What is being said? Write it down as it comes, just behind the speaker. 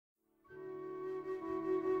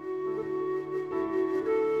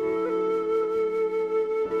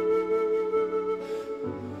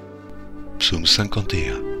Psaume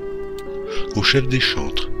 51. Au chef des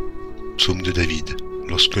chantres, psaume de David,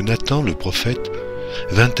 lorsque Nathan le prophète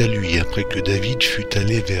vint à lui après que David fut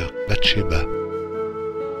allé vers Bathsheba.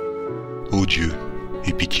 Ô Dieu,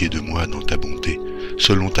 aie pitié de moi dans ta bonté,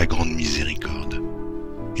 selon ta grande miséricorde.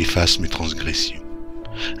 Efface mes transgressions.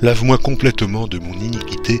 Lave-moi complètement de mon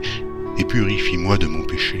iniquité et purifie-moi de mon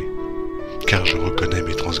péché. Car je reconnais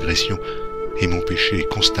mes transgressions et mon péché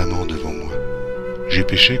est constamment devant moi. J'ai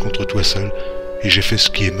péché contre toi seul et j'ai fait ce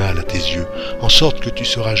qui est mal à tes yeux, en sorte que tu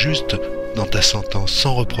seras juste dans ta sentence,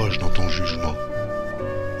 sans reproche dans ton jugement.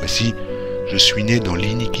 Voici, je suis né dans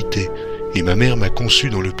l'iniquité et ma mère m'a conçu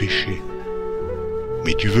dans le péché.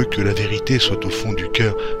 Mais tu veux que la vérité soit au fond du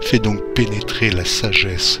cœur, fais donc pénétrer la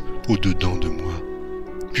sagesse au-dedans de moi.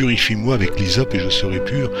 Purifie-moi avec l'hysope et je serai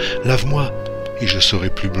pur, lave-moi et je serai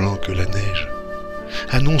plus blanc que la neige.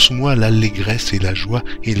 Annonce-moi l'allégresse et la joie,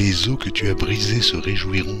 et les eaux que tu as brisées se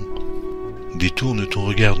réjouiront. Détourne ton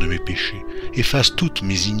regard de mes péchés, efface toutes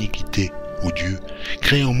mes iniquités, ô Dieu,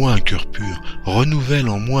 crée en moi un cœur pur, renouvelle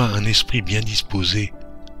en moi un esprit bien disposé.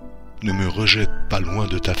 Ne me rejette pas loin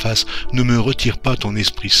de ta face, ne me retire pas ton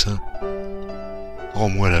Esprit Saint.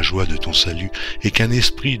 Rends-moi la joie de ton salut, et qu'un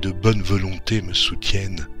esprit de bonne volonté me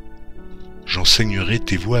soutienne. J'enseignerai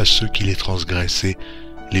tes voies à ceux qui les transgressent, et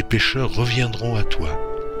les pécheurs reviendront à toi.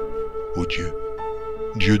 Ô Dieu,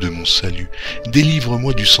 Dieu de mon salut,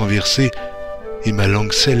 délivre-moi du sang versé, et ma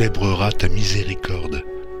langue célébrera ta miséricorde.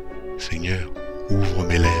 Seigneur, ouvre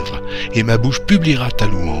mes lèvres, et ma bouche publiera ta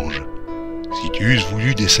louange. Si tu eusses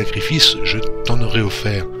voulu des sacrifices, je t'en aurais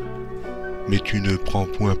offert. Mais tu ne prends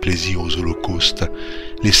point plaisir aux holocaustes.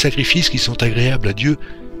 Les sacrifices qui sont agréables à Dieu,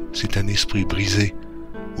 c'est un esprit brisé.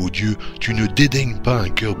 Ô Dieu, tu ne dédaignes pas un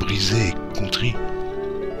cœur brisé et contrit.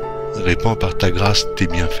 Répands par ta grâce tes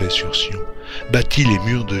bienfaits sur Sion. Bâtis les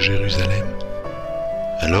murs de Jérusalem.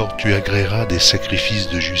 Alors tu agréeras des sacrifices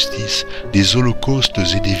de justice, des holocaustes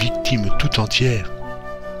et des victimes tout entières.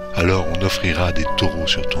 Alors on offrira des taureaux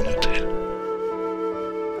sur ton autel.